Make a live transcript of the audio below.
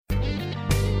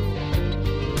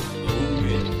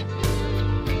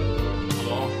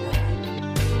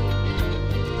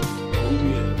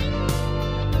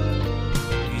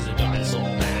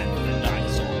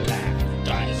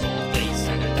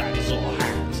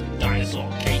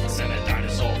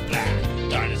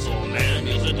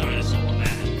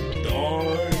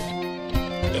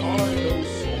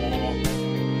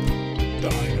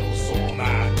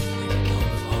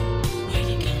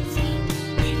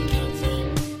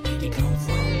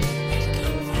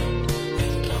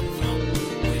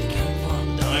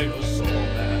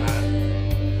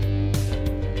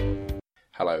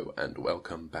and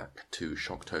welcome back to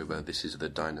Shocktober. This is the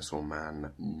Dinosaur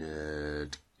Man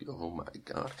Nerd. Oh my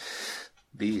god.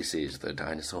 This is the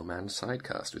Dinosaur Man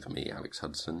Sidecast with me, Alex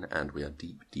Hudson, and we are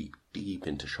deep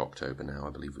into Shocktober now. I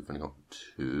believe we've only got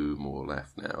 2 more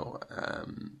left now,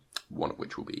 one of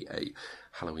which will be a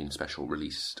Halloween special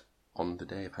released on the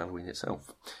day of Halloween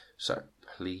itself. So,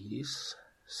 please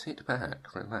sit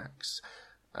back, relax,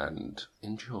 and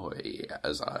enjoy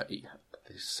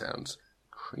this sounds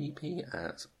creepy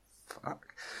as fuck.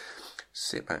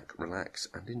 Sit back, relax,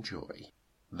 and enjoy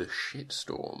the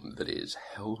shitstorm that is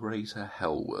Hellraiser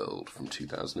Hellworld from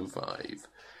 2005.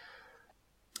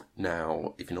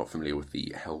 Now, if you're not familiar with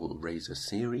the Hellraiser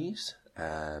series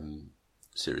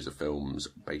of films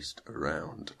based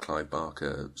around Clive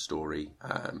Barker story,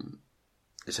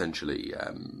 essentially,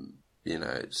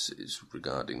 it's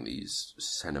regarding these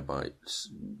Cenobites.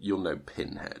 You'll know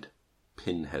Pinhead.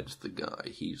 Pinhead's the guy.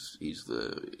 He's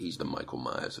the Michael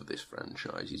Myers of this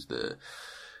franchise. He's the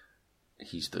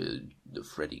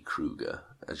Freddy Krueger,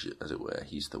 as it were.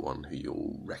 He's the one who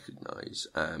you'll recognise.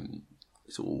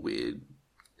 It's all weird,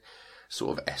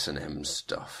 sort of S&M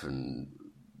stuff, and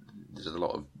there's a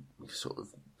lot of sort of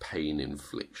pain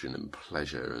infliction and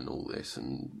pleasure and all this,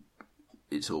 and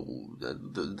it's all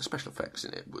the special effects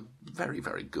in it were very,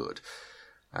 very good.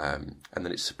 And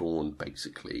then it spawned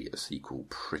basically a sequel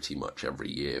pretty much every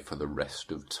year for the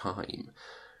rest of time.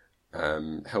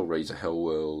 Hellraiser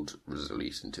Hellworld was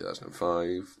released in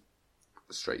 2005,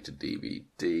 straight to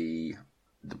DVD.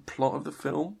 The plot of the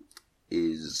film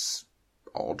is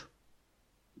odd,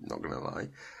 not going to lie.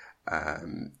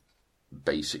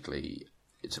 Basically,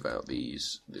 it's about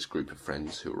this group of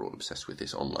friends who are all obsessed with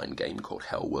this online game called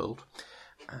Hellworld,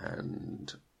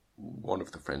 and one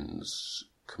of the friends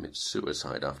commits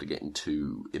suicide after getting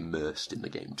too immersed in the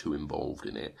game, too involved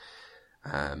in it.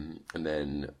 And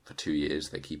then for 2 years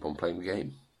they keep on playing the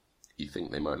game. You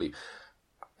think they might leave.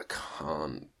 I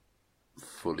can't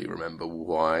fully remember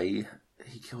why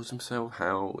he kills himself,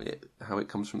 how it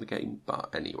comes from the game, but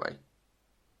anyway,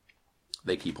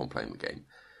 they keep on playing the game.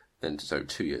 Then, so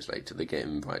 2 years later, they get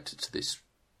invited to this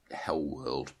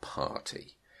Hellworld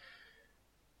party,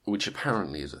 which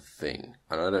apparently is a thing.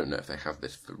 And I don't know if they have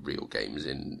this for real games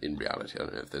in reality. I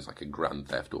don't know if there's like a Grand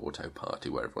Theft Auto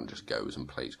party where everyone just goes and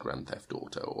plays Grand Theft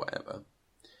Auto or whatever.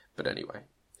 But anyway,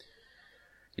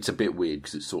 it's a bit weird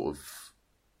because it's sort of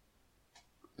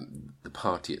the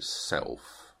party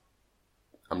itself.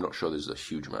 I'm not sure there's a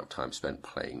huge amount of time spent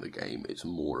playing the game. It's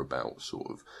more about sort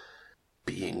of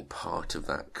being part of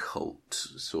that cult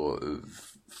sort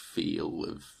of feel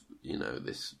of,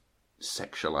 this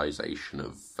sexualization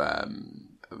of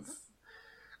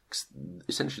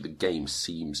essentially the game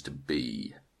seems to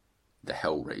be the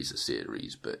Hellraiser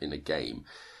series, but in a game.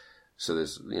 So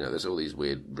there's all these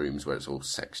weird rooms where it's all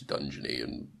sex dungeony,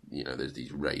 and there's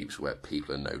these raves where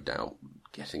people are no doubt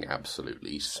getting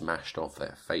absolutely smashed off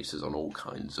their faces on all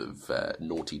kinds of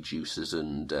naughty juices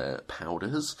and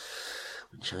powders,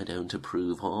 which I don't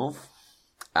approve of.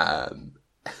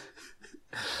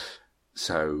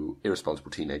 So,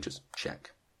 irresponsible teenagers,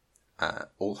 check.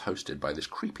 All hosted by this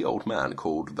creepy old man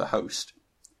called the Host,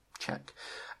 check.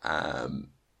 And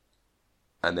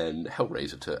then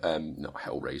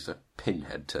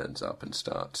Pinhead turns up and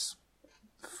starts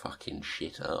fucking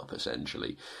shit up,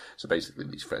 essentially. So basically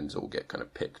these friends all get kind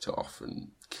of picked off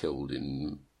and killed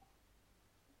in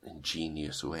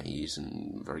ingenious ways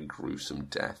and very gruesome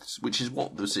deaths, which is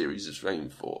what the series is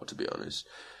aimed for, to be honest.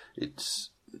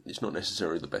 It's not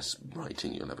necessarily the best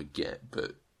writing you'll ever get,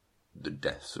 but the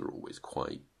deaths are always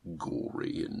quite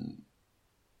gory, and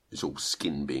it's all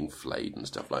skin being flayed and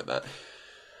stuff like that.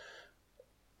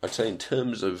 I'd say in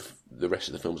terms of the rest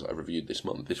of the films that I reviewed this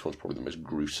month, this one's probably the most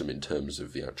gruesome in terms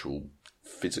of the actual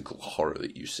physical horror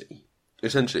that you see.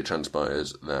 Essentially, it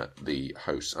transpires that the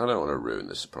host... I don't want to ruin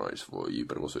the surprise for you,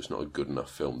 but also it's not a good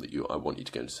enough film that I want you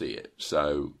to go and see it,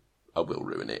 so I will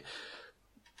ruin it.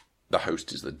 The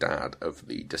host is the dad of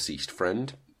the deceased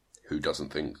friend, who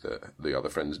doesn't think that the other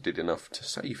friends did enough to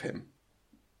save him.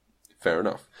 Fair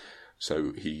enough.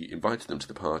 So he invited them to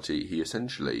the party. He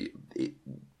essentially...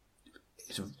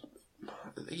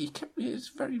 It's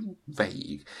very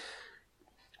vague,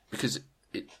 because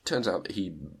it turns out that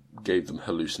he gave them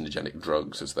hallucinogenic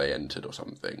drugs as they entered or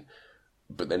something,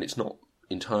 but then it's not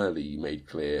entirely made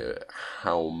clear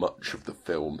how much of the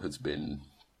film has been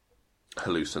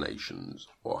hallucinations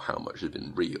or how much has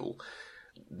been real.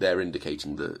 They're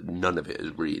indicating that none of it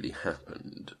has really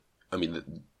happened. I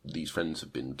mean, these friends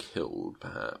have been killed,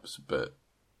 perhaps, but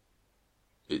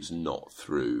it's not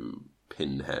through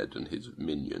Pinhead and his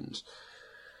minions.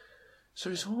 So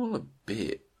it's all a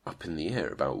bit up in the air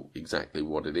about exactly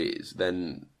what it is.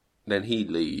 Then Then he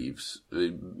leaves,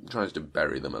 he tries to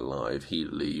bury them alive, he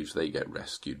leaves, they get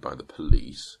rescued by the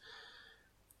police,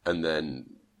 and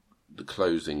then the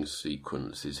closing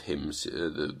sequence is him,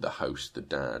 the host, the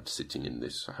dad, sitting in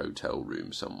this hotel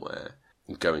room somewhere,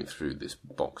 going through this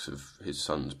box of his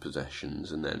son's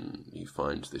possessions, and then he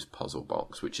finds this puzzle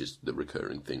box, which is the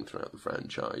recurring thing throughout the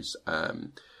franchise,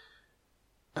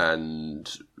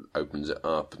 and opens it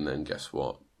up, and then guess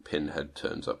what? Pinhead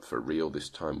turns up for real this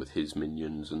time with his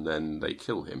minions, and then they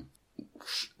kill him.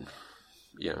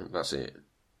 Yeah, that's it.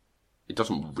 It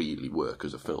doesn't really work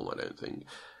as a film, I don't think.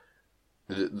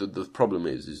 The problem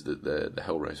is that the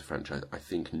Hellraiser franchise, I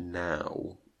think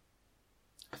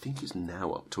it's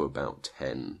now up to about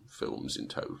 10 films in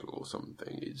total or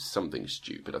something. It's something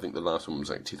stupid. I think the last one was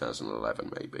like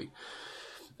 2011 maybe.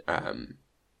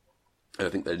 I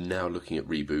think they're now looking at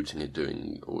rebooting it,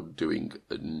 doing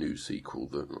a new sequel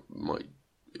that might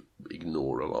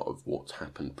ignore a lot of what's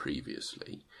happened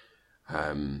previously.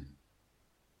 But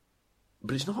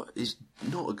it's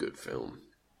not a good film.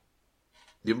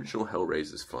 The original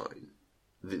Hellraiser's fine.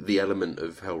 The element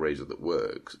of Hellraiser that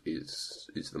works is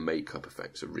the makeup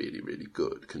effects are really, really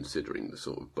good, considering the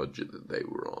sort of budget that they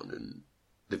were on, and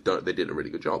they did a really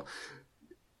good job.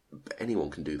 But anyone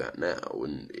can do that now,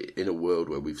 and in a world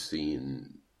where we've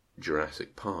seen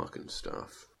Jurassic Park and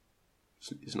stuff,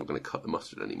 it's not going to cut the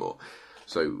mustard anymore.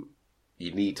 So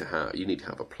you need to have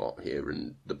a plot here,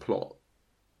 and the plot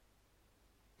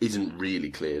isn't really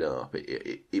cleared up.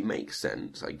 It makes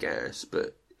sense, I guess,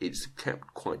 but it's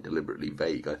kept quite deliberately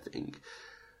vague, I think.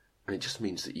 And it just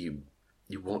means that you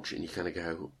watch it and you kind of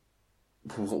go,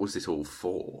 what was this all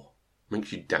for?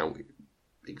 Makes you doubt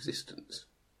existence.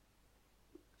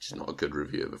 Which is not a good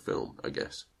review of a film, I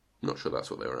guess. I'm not sure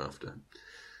that's what they were after.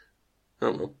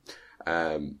 Oh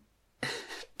well.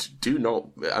 Do not...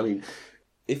 I mean,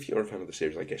 if you're a fan of the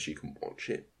series, I guess you can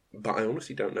watch it. But I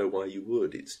honestly don't know why you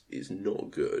would. It's not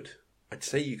good. I'd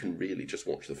say you can really just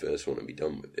watch the first one and be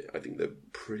done with it. I think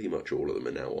that pretty much all of them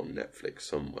are now on Netflix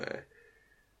somewhere.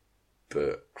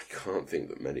 But I can't think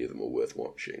that many of them are worth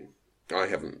watching. I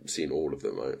haven't seen all of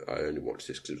them. I only watched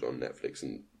this because it was on Netflix,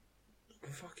 and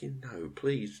fucking no,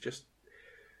 please, just...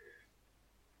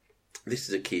 This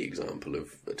is a key example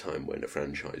of a time when a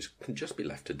franchise can just be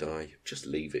left to die. Just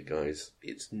leave it, guys.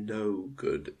 It's no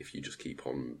good if you just keep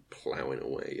on ploughing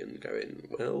away and going,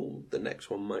 well, the next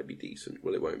one might be decent.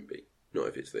 Well, it won't be. Not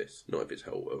if it's this. Not if it's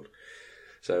Hellworld.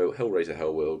 So, Hellraiser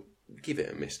Hellworld, give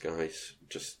it a miss, guys.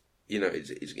 Just,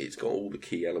 it's got all the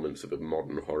key elements of a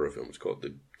modern horror film. It's got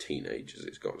the teenagers,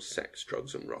 it's got sex,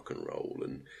 drugs, and rock and roll,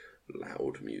 and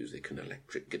loud music and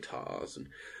electric guitars. And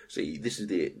see, this is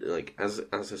like, as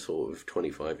a sort of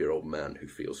 25-year-old man who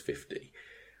feels 50,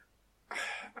 I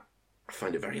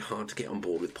find it very hard to get on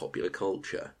board with popular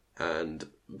culture. And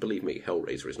believe me,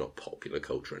 Hellraiser is not popular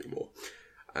culture anymore.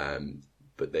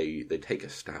 But they take a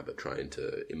stab at trying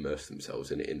to immerse themselves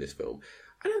in it in this film.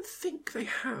 I don't think they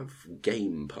have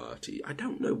Game Party. I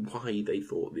don't know why they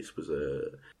thought this was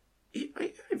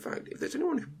in fact, if there's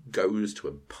anyone who goes to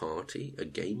a party, a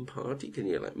game party, can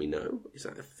you let me know? Is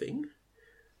that a thing?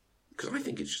 Because I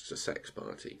think it's just a sex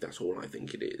party. That's all I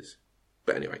think it is.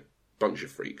 But anyway, bunch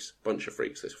of freaks,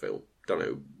 this film.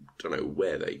 Don't know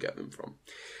where they get them from.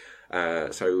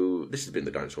 So this has been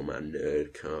the Dinosaur Man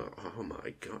Nerdcast. Oh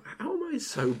my god, how am I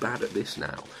so bad at this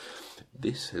now?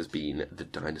 This has been the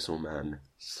Dinosaur Man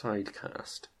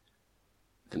Sidecast.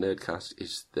 The Nerdcast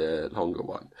is the longer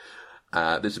one.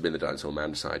 This has been the Dinosaur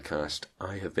Man Sidecast.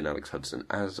 I have been Alex Hudson.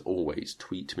 As always,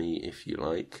 tweet me if you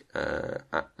like,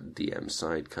 at DM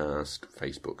Sidecast,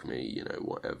 Facebook me,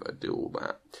 whatever, do all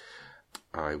that.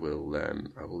 I will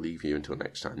leave you until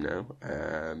next time now.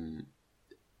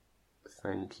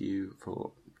 Thank you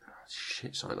for...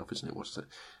 Shit sign off, isn't it? What's it?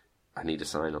 I need a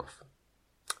sign off.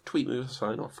 Tweet me with a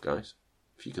sign off, guys,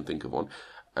 if you can think of one.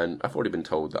 And I've already been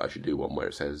told that I should do one where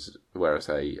I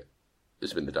say, this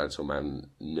has been the Dinosaur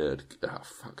Man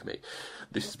fuck me.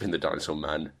 This has been the Dinosaur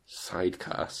Man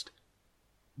Sidecast.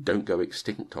 Don't go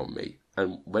extinct on me.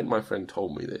 And when my friend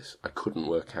told me this, I couldn't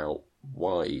work out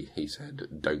why he said,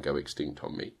 don't go extinct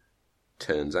on me.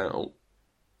 Turns out,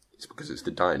 it's because it's the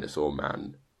Dinosaur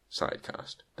Man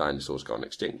Sidecast. Dinosaurs gone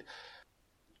extinct.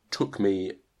 Took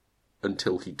me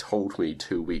until he told me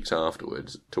 2 weeks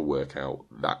afterwards to work out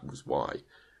that was why.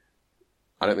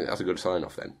 I don't think that's a good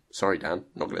sign-off then. Sorry, Dan,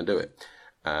 not going to do it.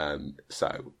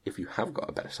 So, if you have got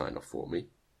a better sign-off for me,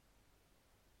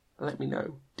 let me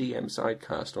know. DM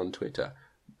Sidecast on Twitter.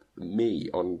 Me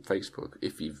on Facebook.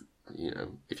 If you're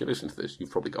listening to this,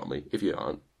 you've probably got me. If you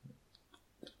aren't,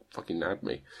 fucking add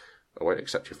me. I won't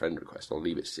accept your friend request. I'll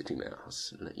leave it sitting there. I'll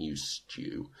let you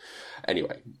stew.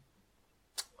 Anyway,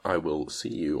 I will see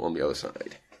you on the other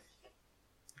side.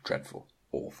 Dreadful.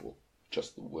 Awful.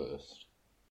 Just the worst.